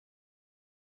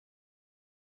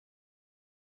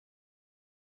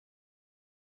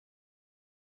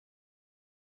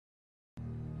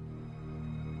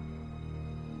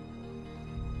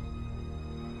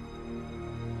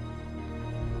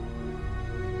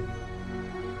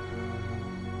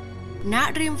ณ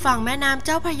ริมฝั่งแม่น้ำเ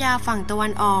จ้าพระยาฝั่งตะวั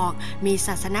นออกมีศ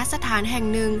าสนสถานแห่ง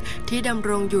หนึ่งที่ดำ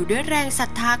รงอยู่ด้วยแรงศรัท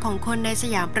ธาของคนในส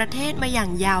ยามประเทศมาอย่า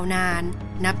งยาวนาน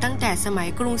นับตั้งแต่สมัย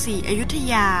กรุงศรีอยุธ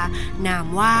ยานาม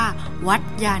ว่าวัด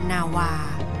ยานนาวา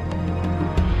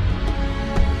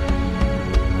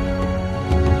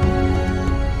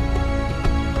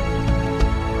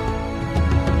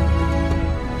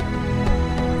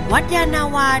วัดยานนา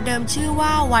วาเดิมชื่อว่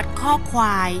าวัดข้อคว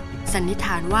ายสันนิษฐ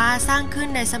านว่าสร้างขึ้น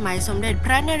ในสมัยสมเด็จพ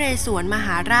ระนเรศวรมห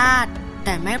าราชแ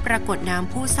ต่ไม่ปรากฏนาม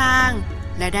ผู้สร้าง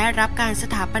และได้รับการส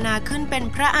ถาปนาขึ้นเป็น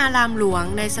พระอารามหลวง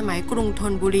ในสมัยกรุงธ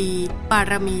นบุรีบา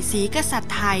รมีศรีกษัตริ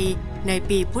ย์ไทยใน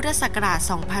ปีพุทธศักราช 2311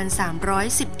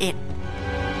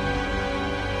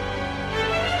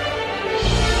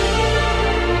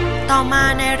ต่อมา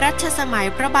ในรัชสมัย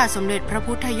พระบาทสมเด็จพระ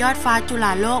พุทธยอดฟ้าจุฬ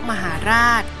าโลกมหาร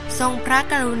าชทรงพระ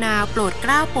กรุณาโปรดเก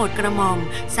ล้าโปรดกระหม่อม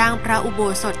สร้างพระอุโบ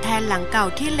สถแทนหลังเก่า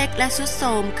ที่เล็กและทรุดโทร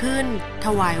มขึ้นถ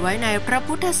วายไว้ในพระ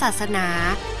พุทธศาสนา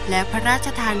และพระราช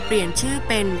ทานเปลี่ยนชื่อ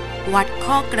เป็นวัด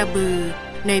ข้อกระบือ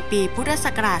ในปีพุทธ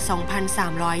ศักราช 2325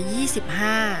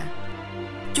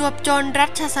จวบจนรั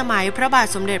ชสมัยพระบาท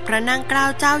สมเด็จพระนั่งเกล้า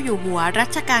เจ้าอยู่หัวรั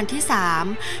ชกาลที่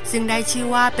 3ซึ่งได้ชื่อ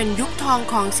ว่าเป็นยุคทอง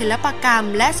ของศิลปกรรม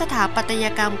และสถาปัตย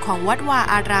กรรมของวัดวา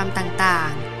อารามต่า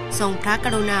งๆทรงพระก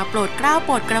รุณาโปรดเกล้าโป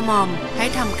รดกระหม่อมให้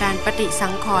ทำการปฏิสั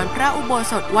งขรณ์พระอุโบ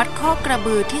สถวัดข้อกระ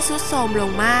บือที่ทรุดโทรมล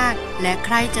งมากและใค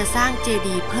รจะสร้างเจ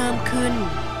ดีย์เพิ่มขึ้น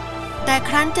แต่ค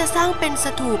รั้นจะสร้างเป็นส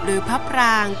ถูปหรือพระปร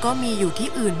างก็มีอยู่ที่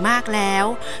อื่นมากแล้ว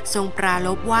ทรงปราร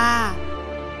ภว่า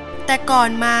แต่ก่อ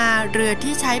นมาเรือ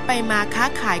ที่ใช้ไปมาค้า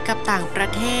ขายกับต่างประ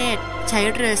เทศใช้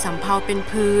เรือสำเภาเป็น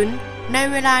พื้นใน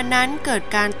เวลานั้นเกิด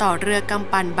การต่อเรือก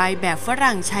ำปั่นใบแบบฝ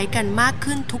รั่งใช้กันมาก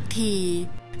ขึ้นทุกที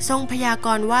ทรงพยาก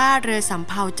รณ์ว่าเรือสำ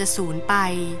เภาจะสูญไป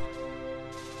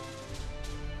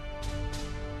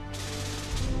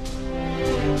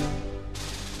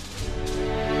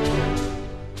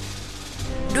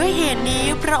ด้วยเหตุนี้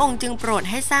พระองค์จึงโปรด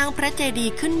ให้สร้างพระเจดี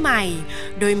ย์ขึ้นใหม่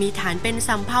โดยมีฐานเป็นส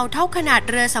ำเภาเท่าขนาด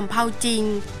เรือสำเภาจริง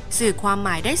สื่อความหม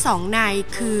ายได้2 ใน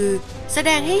คือแสด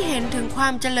งให้เห็นถึงควา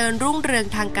มเจริญรุ่งเรือง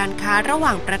ทางการค้าระห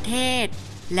ว่างประเทศ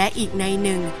และอีกในห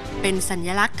นึ่งเป็นสัญ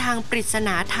ลักษณ์ทางปริศน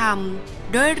าธรรม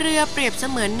โดยเรือเปรียบเส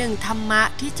มือนหนึ่งธรรมะ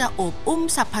ที่จะโอบอุ้ม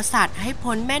สรรพสัตว์ให้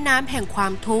พ้นแม่น้ำแห่งควา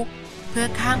มทุกข์เพื่อ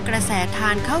ข้ามกระแสทา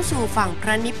นเข้าสู่ฝั่งพร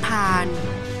ะนิพพาน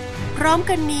พร้อม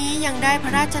กันนี้ยังได้พร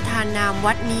ะราชทานนาม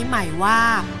วัดนี้ใหม่ว่า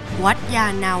วัดยา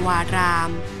นนาวาราม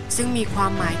ซึ่งมีควา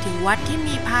มหมายถึงวัดที่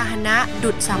มีพาหนะ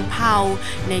ดุจสำเภา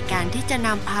ในการที่จะน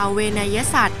ำพาเวนย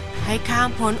สัตว์ให้ข้าม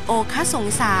พ้นโอคสง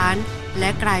สารและ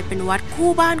กลายเป็นวัดคู่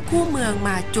บ้านคู่เมืองม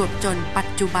าจวบจนปัจ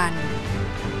จุบัน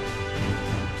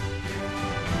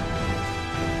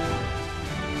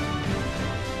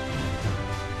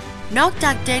นอกจ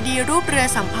ากเจดีย์รูปเรือ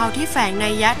สำเภาที่แฝงนั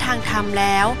ยยะทางธรรมแ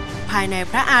ล้วภายใน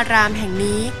พระอารามแห่ง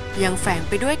นี้ยังแฝงไ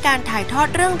ปด้วยการถ่ายทอด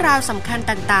เรื่องราวสำคัญ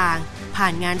ต่างๆผ่า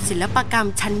นงานศิลปกรรม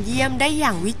ชั้นเยี่ยมได้อย่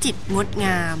างวิจิตรงดง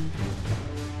าม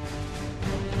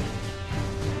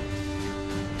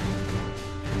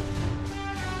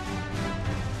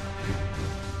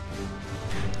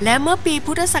และเมื่อปี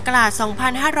พุทธศักราช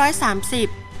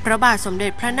 2530 พระบาทสมเด็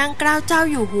จพระนั่งเกล้าเจ้า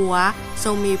อยู่หัวท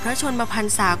รงมีพระชนมพรร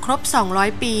ษาครบ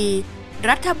 200 ปี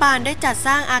รัฐบาลได้จัดส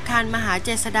ร้างอาคารมหาเจ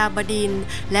ษฎาบดินทร์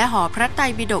และหอพระไตร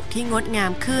ปิฎกที่งดงา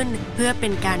มขึ้นเพื่อเป็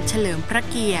นการเฉลิมพระ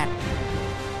เกียรติ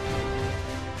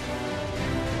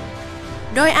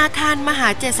โดยอาคารมหา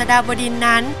เจษฎาบดินทร์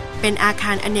นั้นเป็นอาค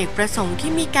ารอเนกประสงค์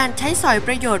ที่มีการใช้สอยป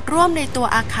ระโยชน์ร่วมในตัว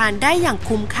อาคารได้อย่าง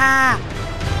คุ้มค่า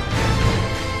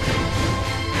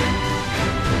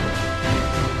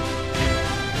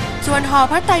ส่วนหอ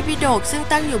พระไตรปิฎกซึ่ง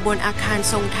ตั้งอยู่บนอาคาร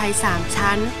ทรงไทย3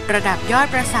 ชั้นประดับยอด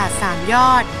ปราสาท3 ย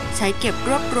อดใช้เก็บร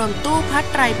วบรวมตู้พระ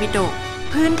ไตรปิฎก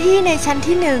พื้นที่ในชั้น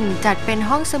ที่1จัดเป็น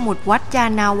ห้องสมุดวัดยา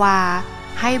นนาวา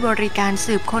ให้บริการ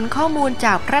สืบค้นข้อมูลจ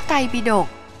ากพระไตรปิฎก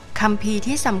คัมภีร์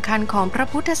ที่สำคัญของพระ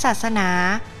พุทธศาสนา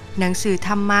หนังสือธ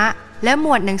รรมะและหม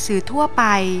วดหนังสือทั่วไป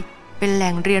เป็นแห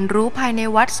ล่งเรียนรู้ภายใน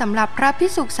วัดสำหรับพระภิ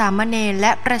กษุสามเณรแล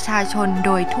ะประชาชนโ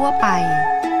ดยทั่วไป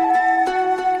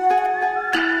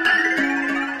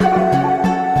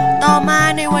ต่อมา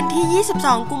ในวันที่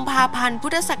 22 กุมภาพันธ์ พุ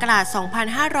ทธศักราช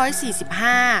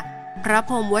 2545 พระ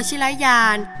พรหมวชิรยา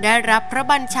นได้รับพระ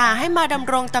บัญชาให้มาด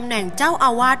ำรงตำแหน่งเจ้าอา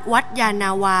วาสวัดยานน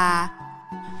าวา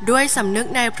ด้วยสำนึก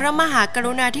ในพระมหาก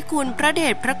รุณาธิคุณพระเด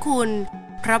ชพระคุณ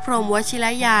พระพรหมวชิร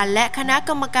ยานและคณะก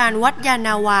รรมการวัดยานน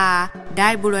าวาได้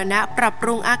บูรณะปรับป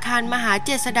รุงอาคารมหาเ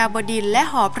จษฎาบดินทร์และ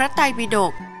หอพระไตรปิฎ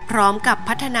กพร้อมกับ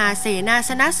พัฒนาเสนาส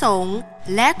นะสงฆ์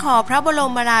และขอพระบร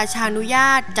มราชานุญ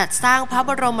าตจัดสร้างพระบ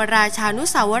รมราชานุ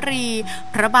สาวรีย์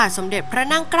พระบาทสมเด็จพระ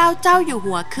นั่งเกล้าเจ้าอยู่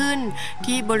หัวขึ้น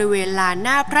ที่บริเวณลานห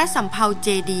น้าพระสำเภาเจ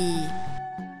ดีย์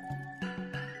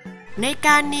ในก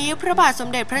ารนี้พระบาทสม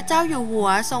เด็จพระเจ้าอยู่หัว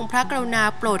ทรงพระกรุณา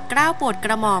โปรดเกล้าโปรดก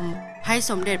ระหม่อมให้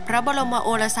สมเด็จพระบรมโอ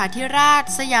รสาธิราช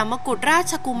สยามกุฎรา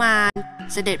ชกุมาร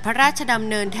เสด็จพระราชดำ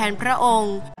เนินแทนพระอง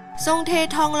ค์ทรงเท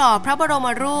ทองหล่อพระบรม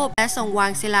รูปและทรงวา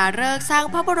งศิลาฤกษ์สร้าง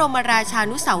พระบรมราชา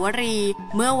นุสาวรีย์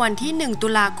เมื่อวันที่ 1 ตุ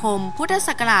ลาคม พุทธ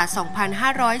ศักราช 2549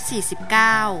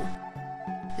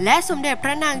 และสมเด็จพ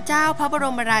ระนางเจ้าพระบร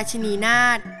มราชินีนา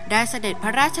ถได้เสด็จพร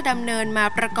ะราชดำเนินมา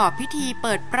ประกอบพิธีเ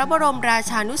ปิดพระบรมรา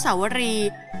ชานุสาวรีย์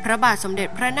พระบาทสมเด็จ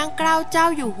พระนั่งเกล้าเจ้า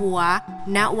อยู่หัว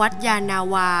ณวัดยานนา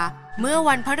วาเมื่อ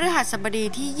วันพฤหัสบดี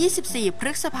ที่ 24 พ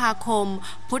ฤษภาคม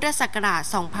พุทธศักราช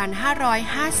 2550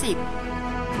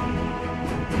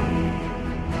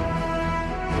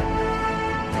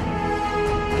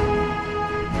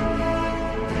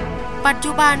ปัจ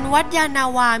จุบันวัดยานนา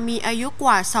วามีอายุก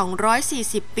ว่า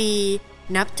 240 ปี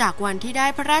นับจากวันที่ได้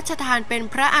พระราชทานเป็น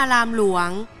พระอารามหลวง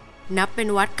นับเป็น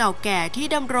วัดเก่าแก่ที่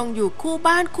ดำรงอยู่คู่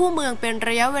บ้านคู่เมืองเป็นร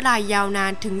ะยะเวลายาวนา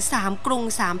นถึง3 กรุง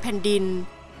 3 แผ่นดิน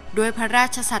ด้วยพระรา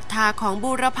ชศรัทธาของ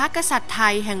บูรพกษัตริย์ไท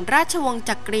ยแห่งราชวงศ์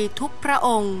จักรีทุกพระอ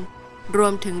งค์รว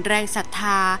มถึงแรงศรัทธ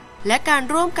าและการ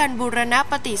ร่วมกันบูรณ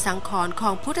ปฏิสังขรณ์ขอ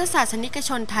งพุทธศาสนิกช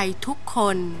นไทยทุกค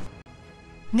น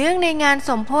เนื่องในงานส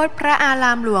มโภชพระอาร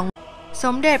ามหลวงส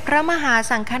มเด็จพระมหา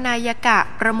สังฆนายกะ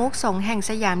ประมุขสงฆ์แห่ง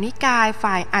สยามนิกาย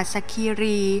ฝ่ายอัสสคี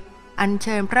รีอัญเ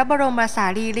ชิญพระบรมสา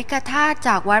รีริกธาตุจ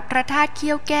ากวัดพระธาตุเ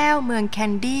ขี้ยวแก้วเมืองแค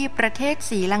นดี้ประเทศ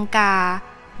ศรีลังกา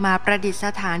มาประดิษ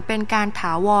ฐานเป็นการถ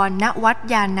าวรณวัด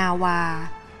ยานนาวา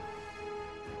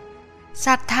ศ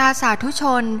รัทธาสาธุช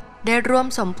นได้ร่วม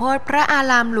สมโภชพระอา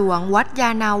รามหลวงวัดยา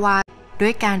นนาวาด้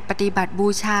วยการปฏิบัติบู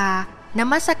ชาน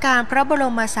มัสการพระบร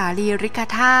มสารีริก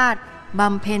ธาตุบ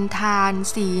ำเพ็ญทาน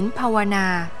ศีลภาวนา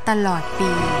ตลอด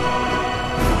ปี